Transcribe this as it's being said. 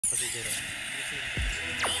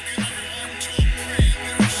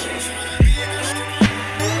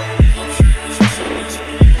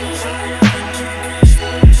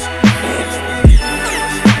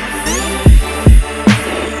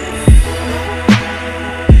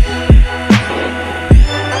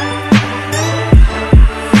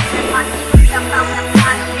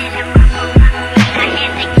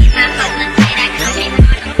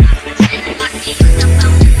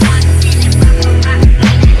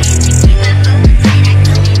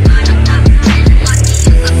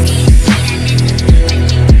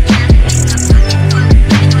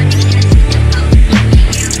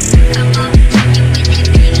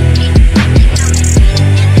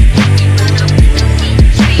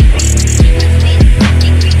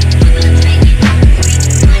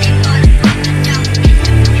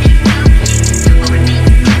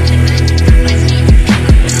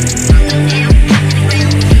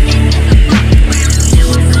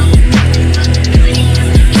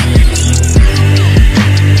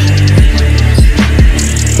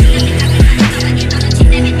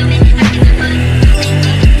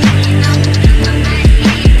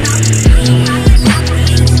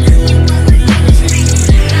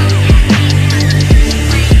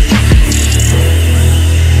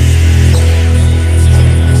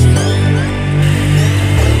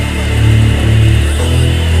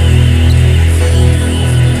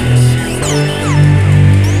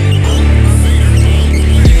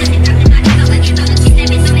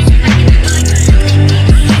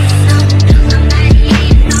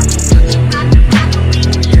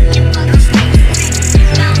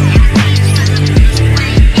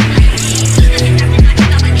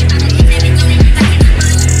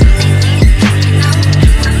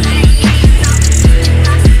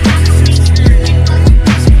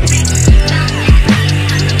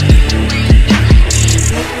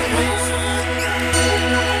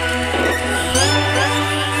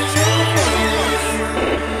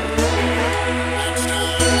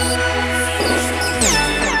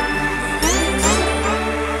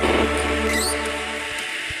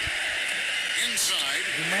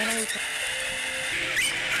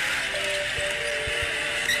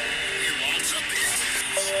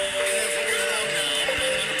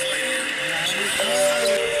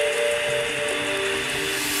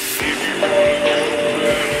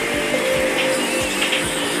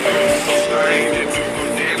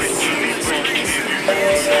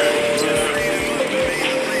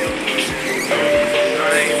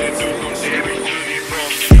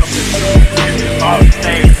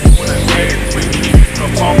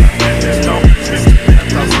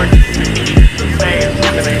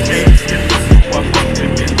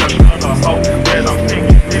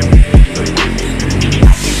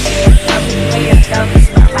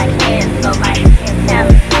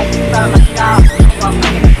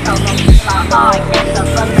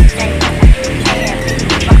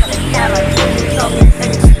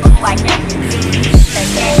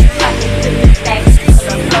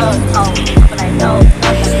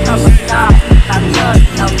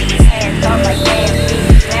No.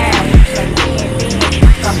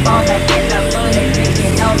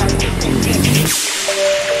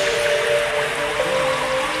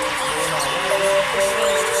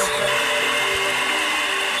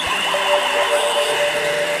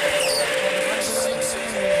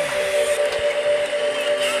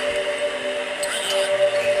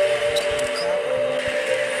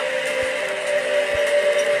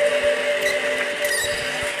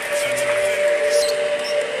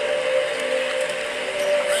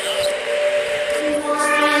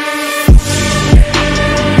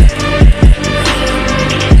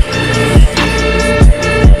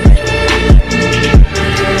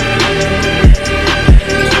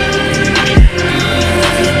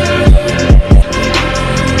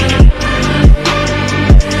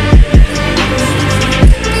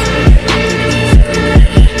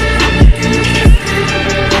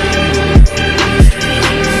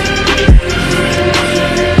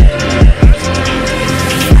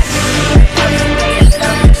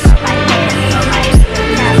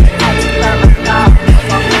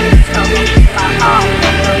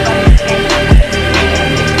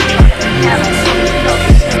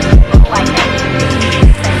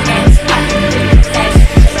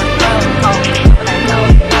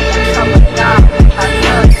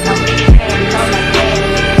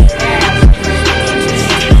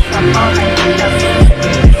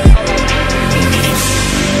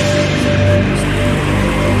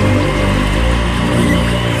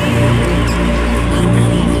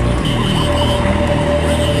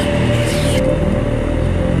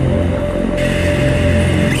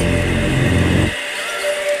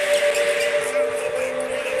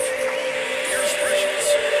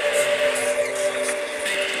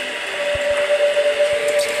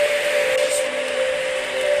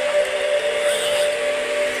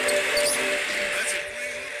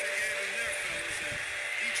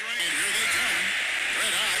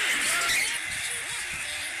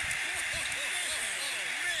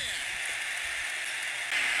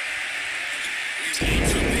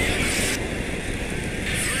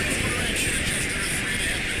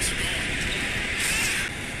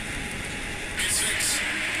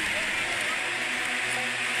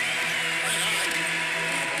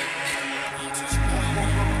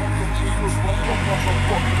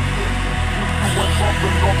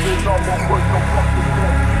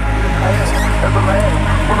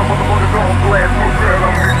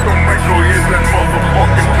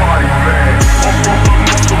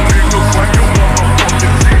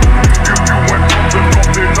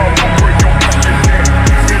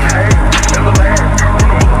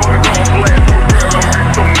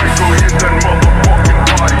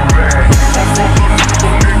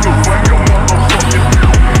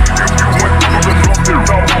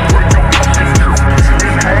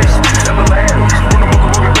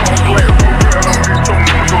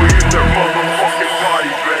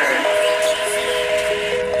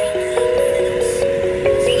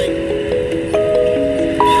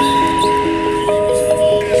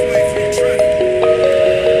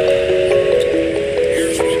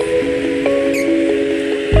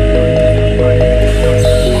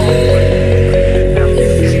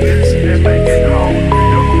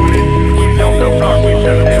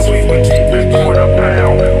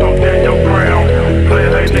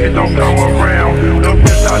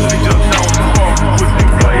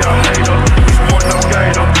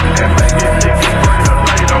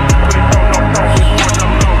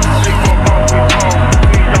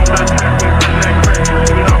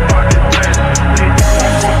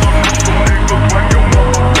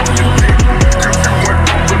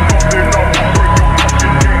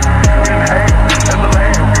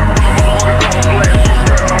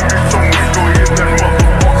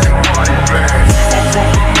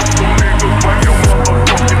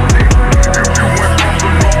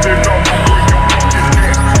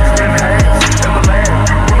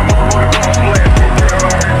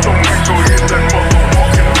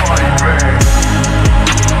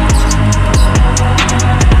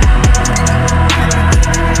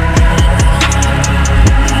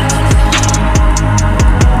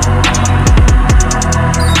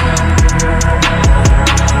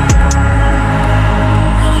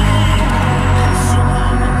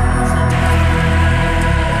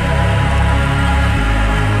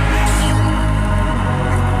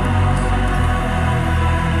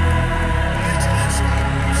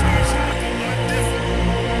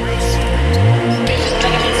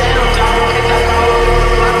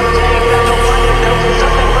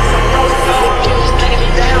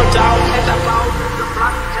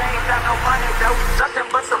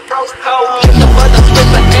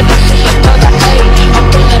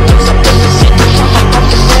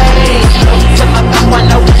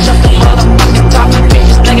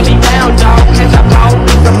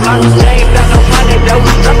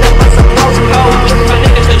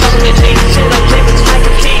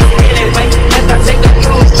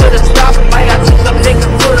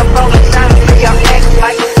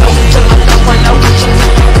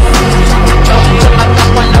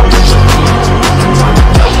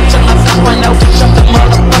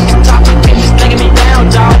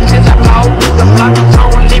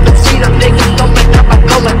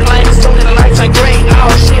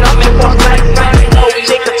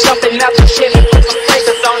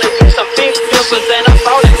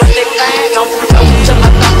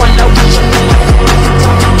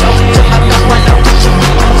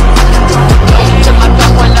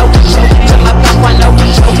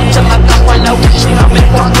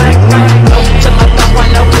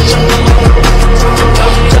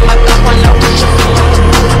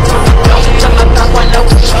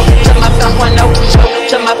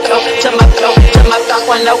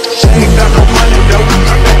 know. She ain't got no money though,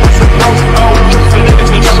 I know what's supposed to know. For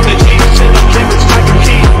niggas to drop the G, shit, I'm living like a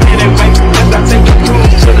key. Anyway, as I take the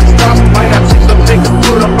cruise to the stop, might I see some niggas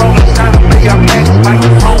put up on the time to make our max like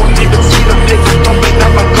a phone. Niggas see the niggas pumping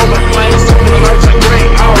out my golden flames. So the lights are green,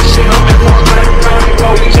 oh shit, I'm in one line, round go.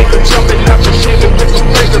 Niggas jumping out the shit with some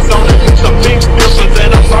fingers on it. Some big buildings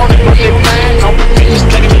and I'm on it, but they plan on me. Bitches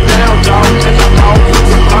taking me down, dog, and I'm all with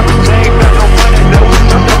the block. They ain't got no money, though,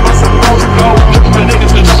 I know what's supposed to go. For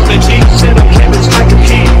niggas to drop the G, shit,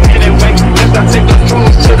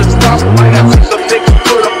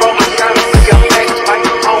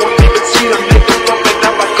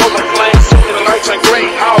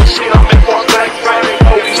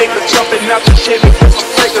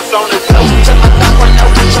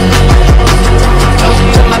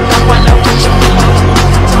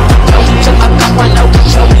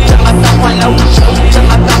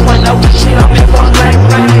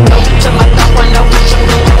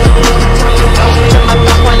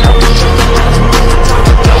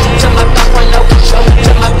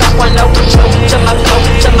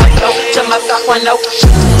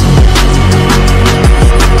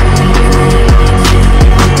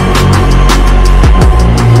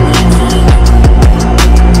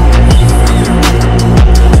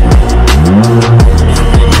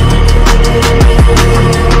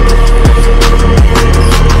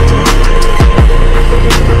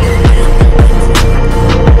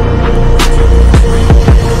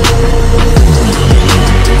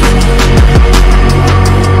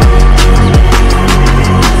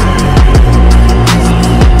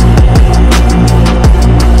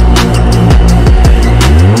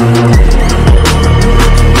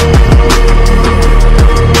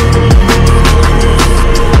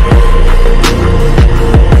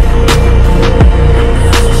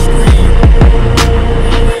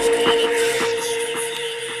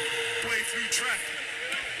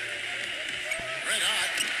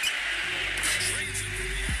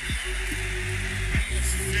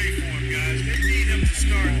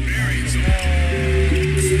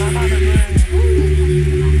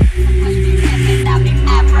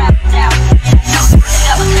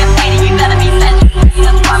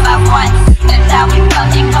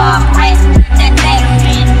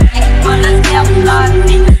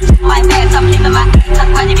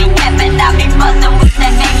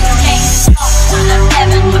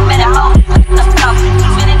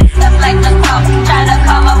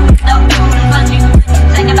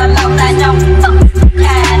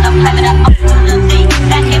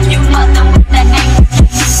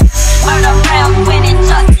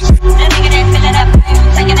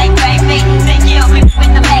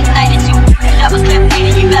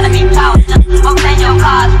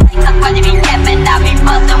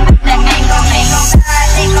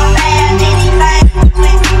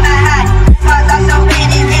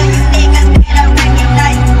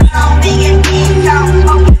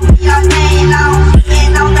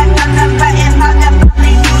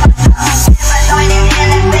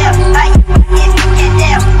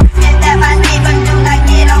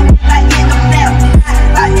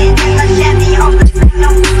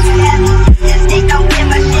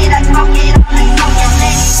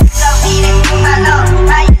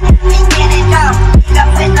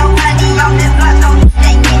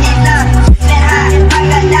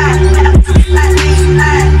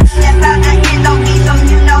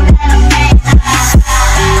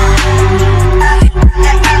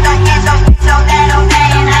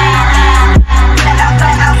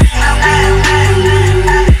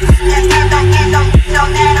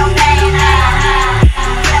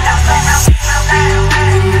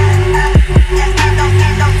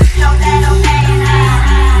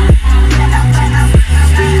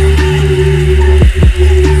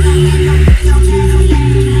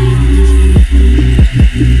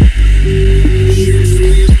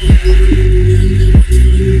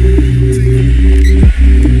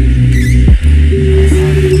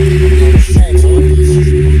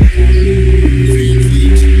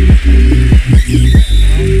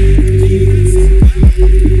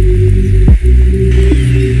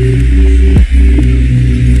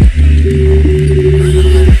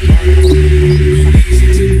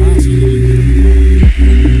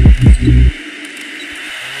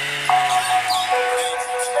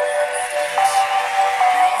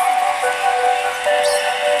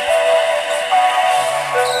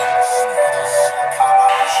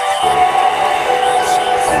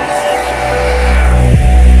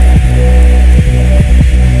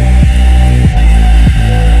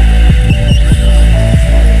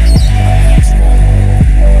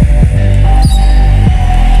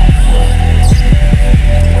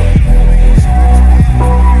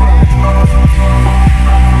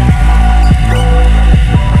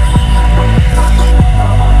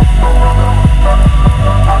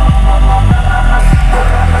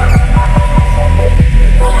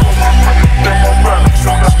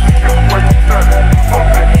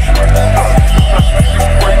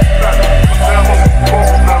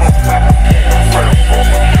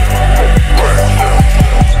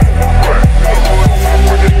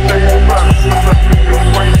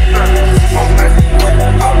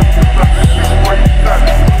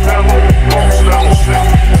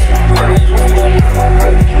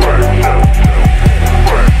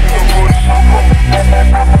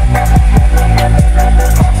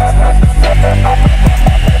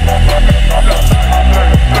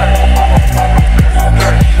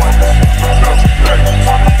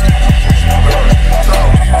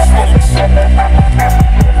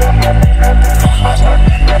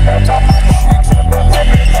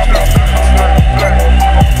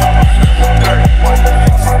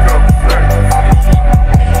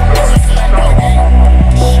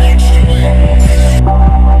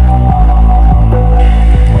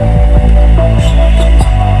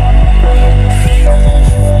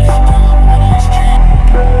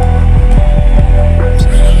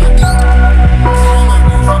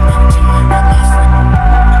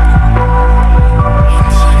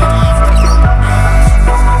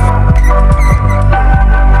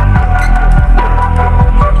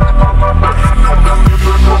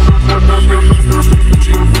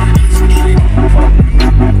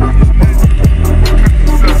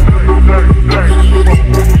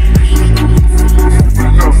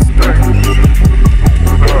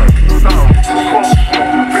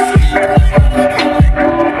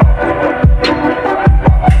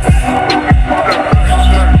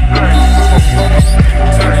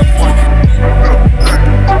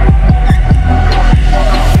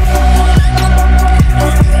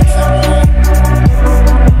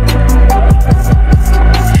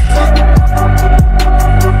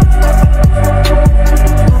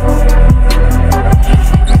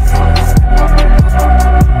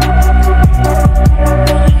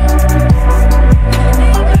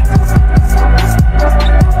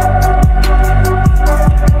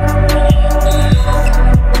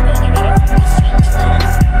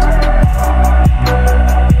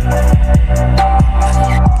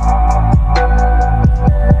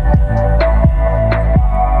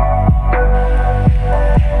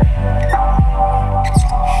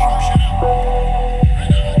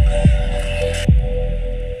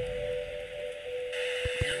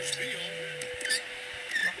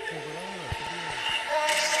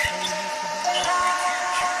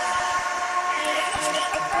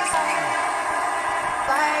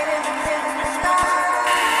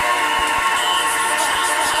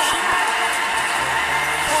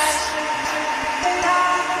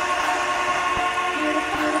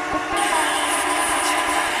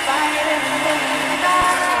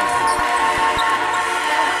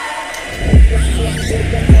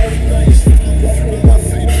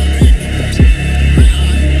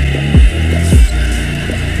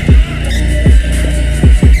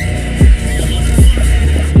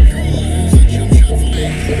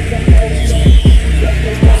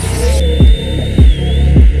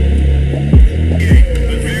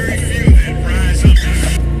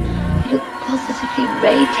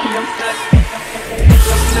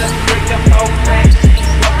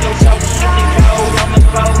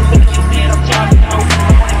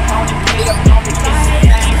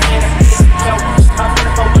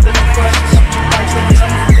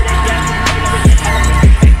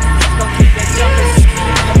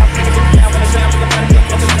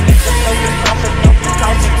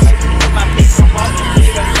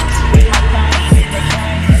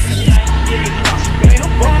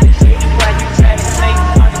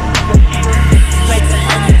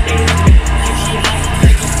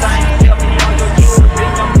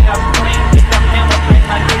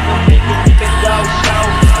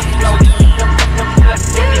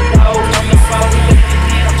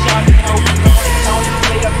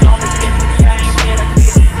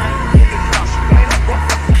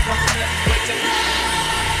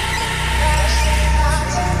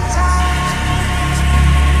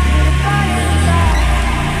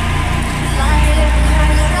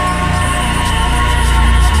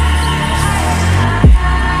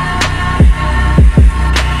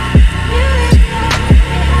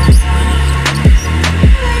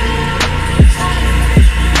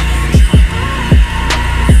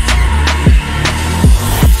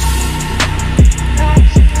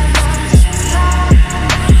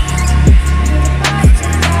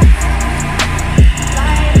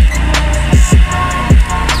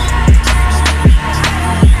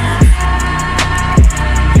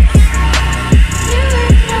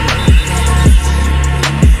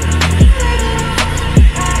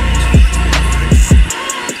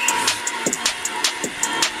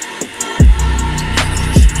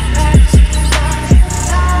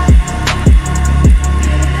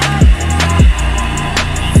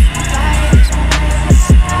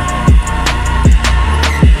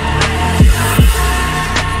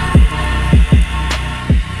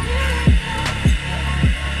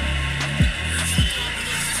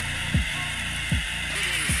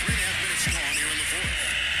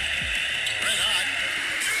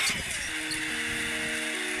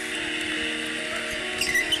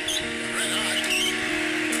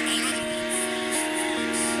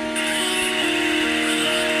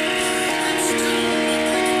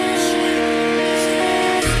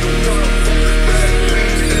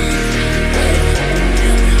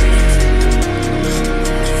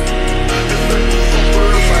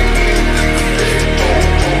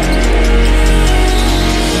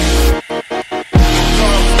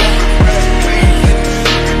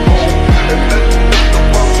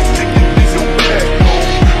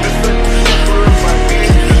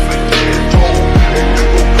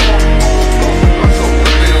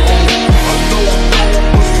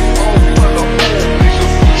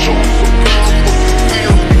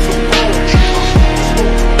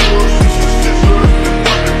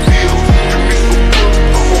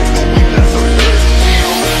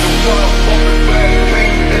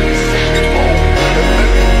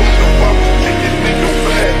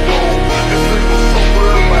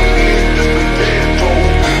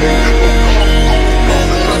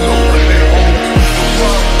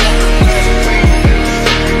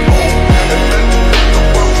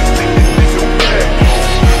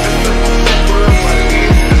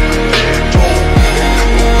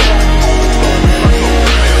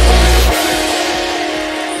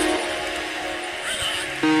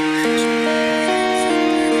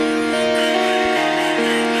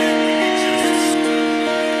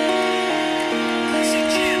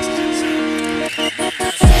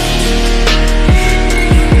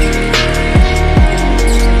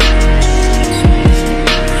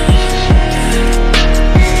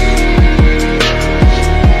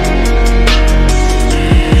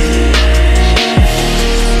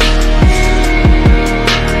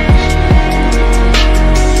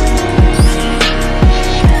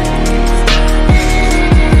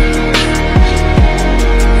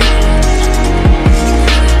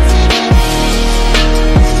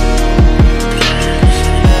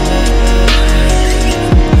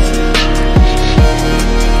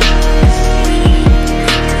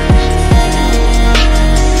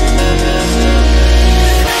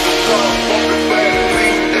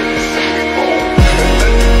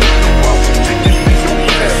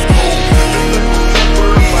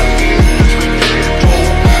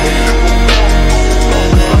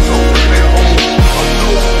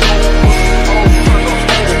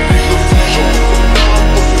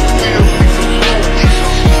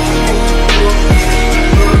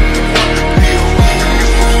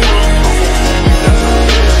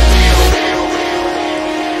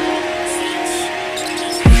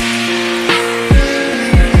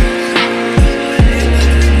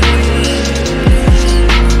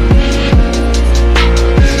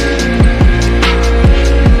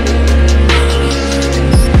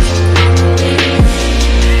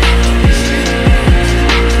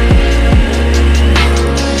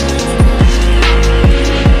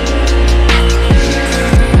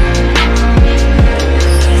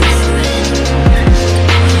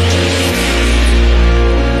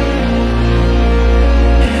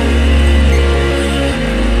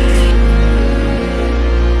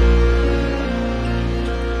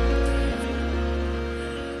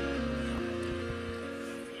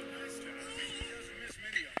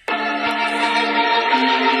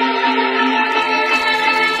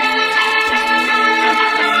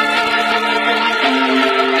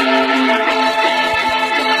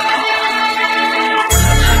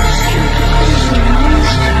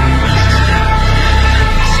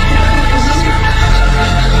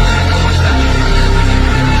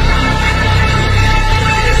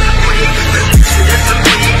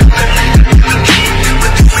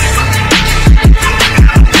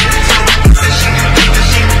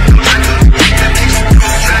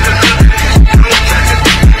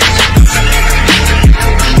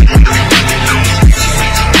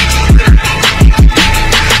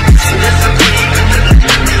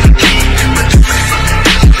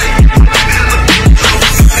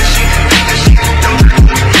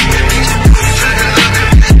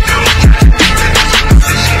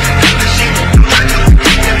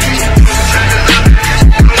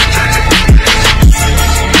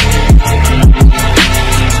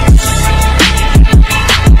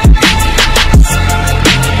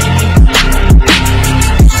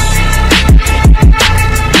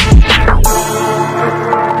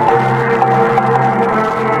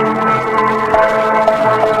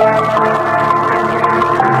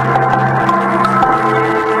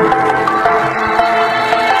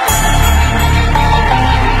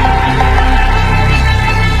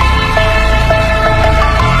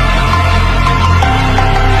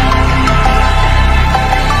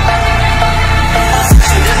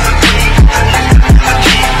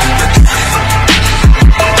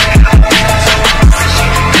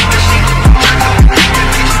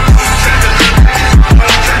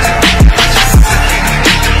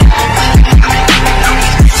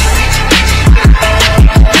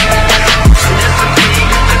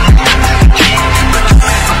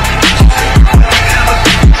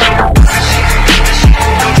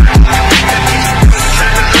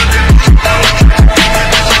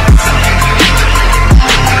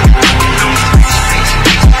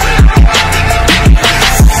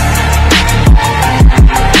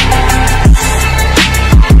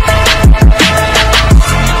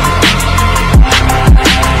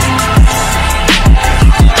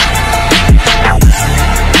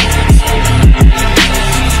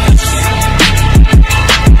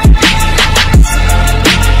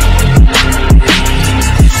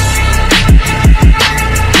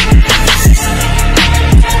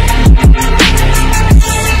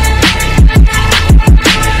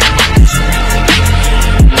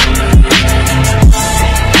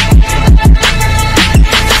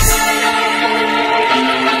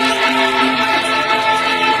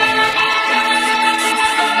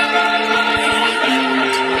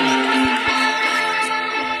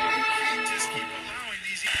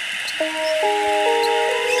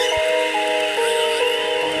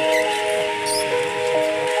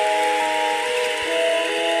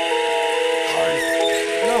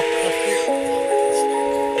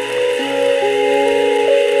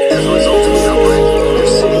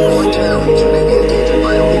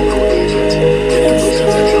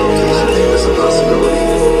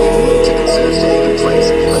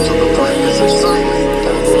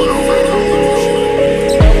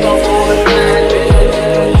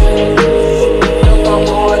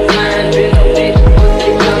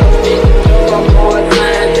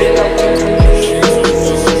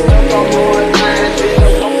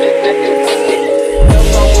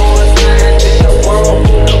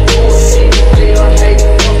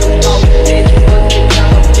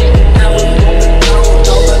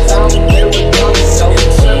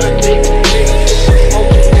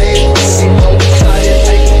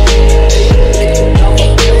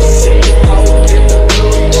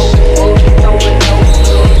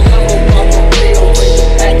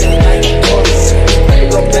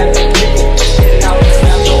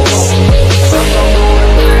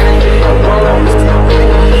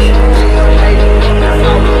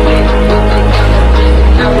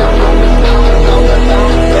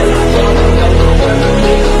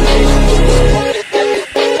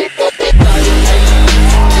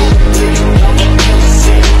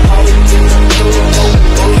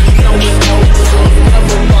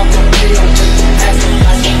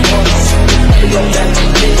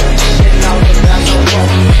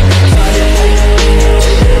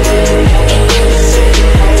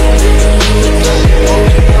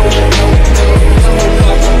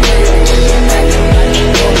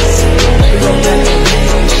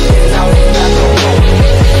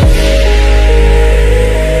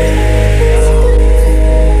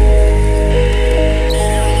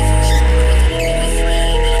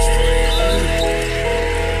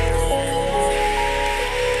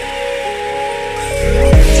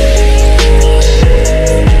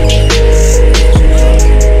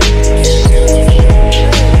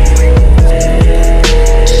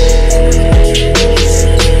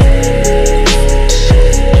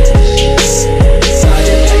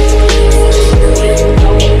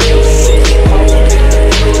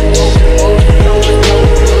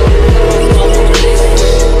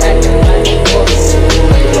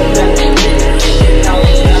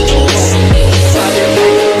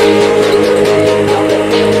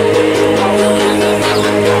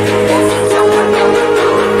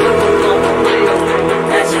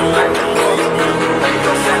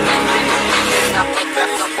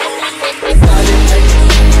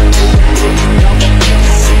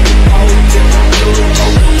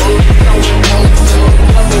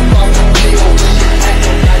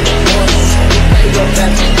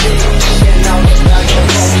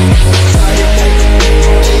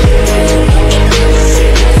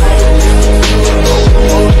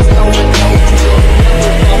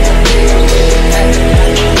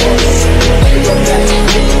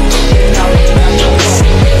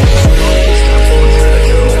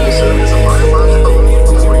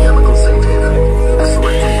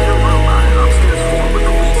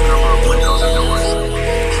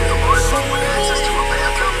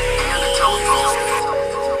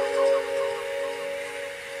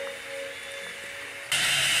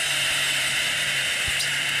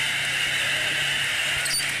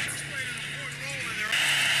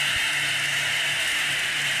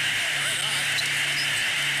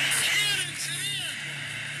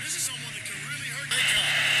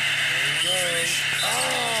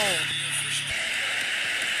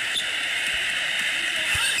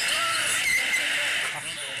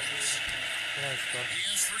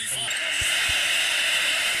 has 35.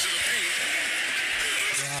 To the paint.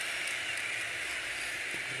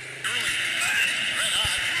 Early. Red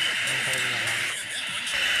hot. And that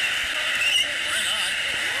one's red hot.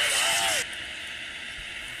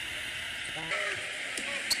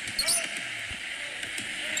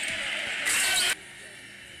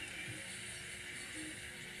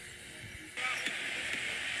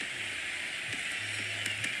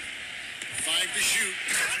 5 to shoot.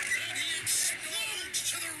 And he explodes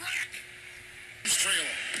to the rack. He's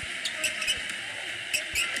trailing.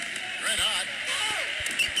 Red hot.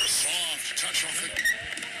 Soft touch off the...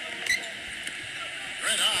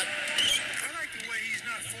 Red hot. I like the way he's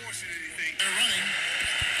not forcing anything. They're running.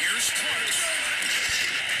 Here's Clark.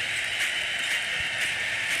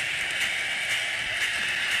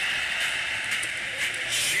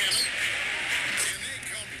 Jam it. And they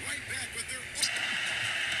come right back with their...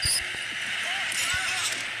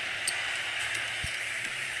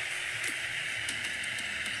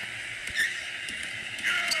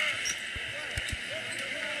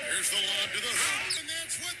 Here's the lob to the hoop, and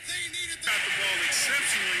that's what they needed. Got the ball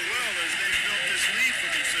exceptionally well as they built this lead for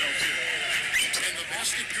themselves here. And the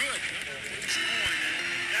basket good.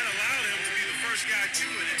 That allowed him to be the first guy to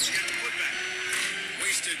it and get the putback.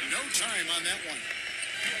 Wasted no time on that one.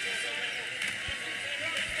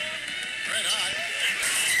 Red hot.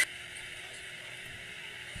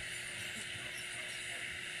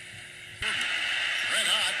 Red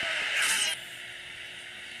hot.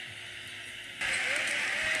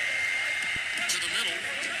 To the middle.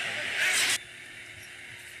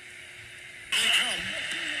 They come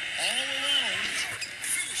all alone.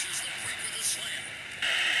 Finishes the break with a slam.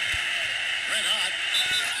 Red hot.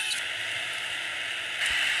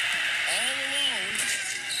 All alone.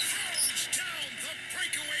 Throws down the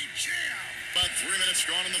breakaway jam. About 3 minutes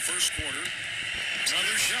gone in the first quarter.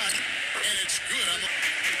 Another shot, and it's good on the...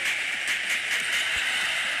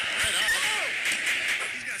 Red hot.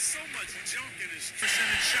 He's got so much junk in his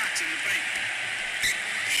percentage shots in the paint.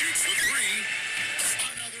 Shoots the three.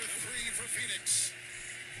 Another three for Phoenix.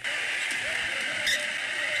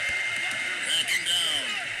 Backing down.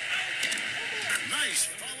 Nice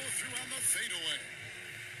follow through on the fadeaway.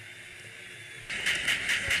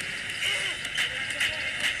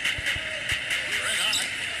 Red hot.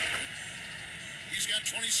 He's got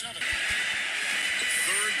 27.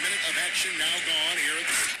 Third minute of action now gone here at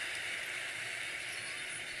the...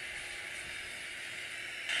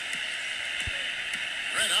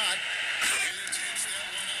 Red hot. And takes that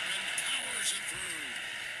one up and powers it through.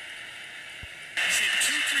 He's hit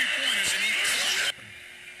 2 3-pointers and he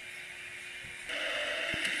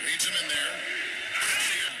leads him in there.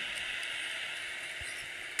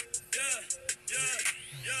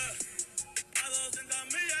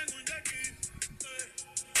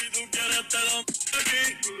 Si tú quieres te lo aquí.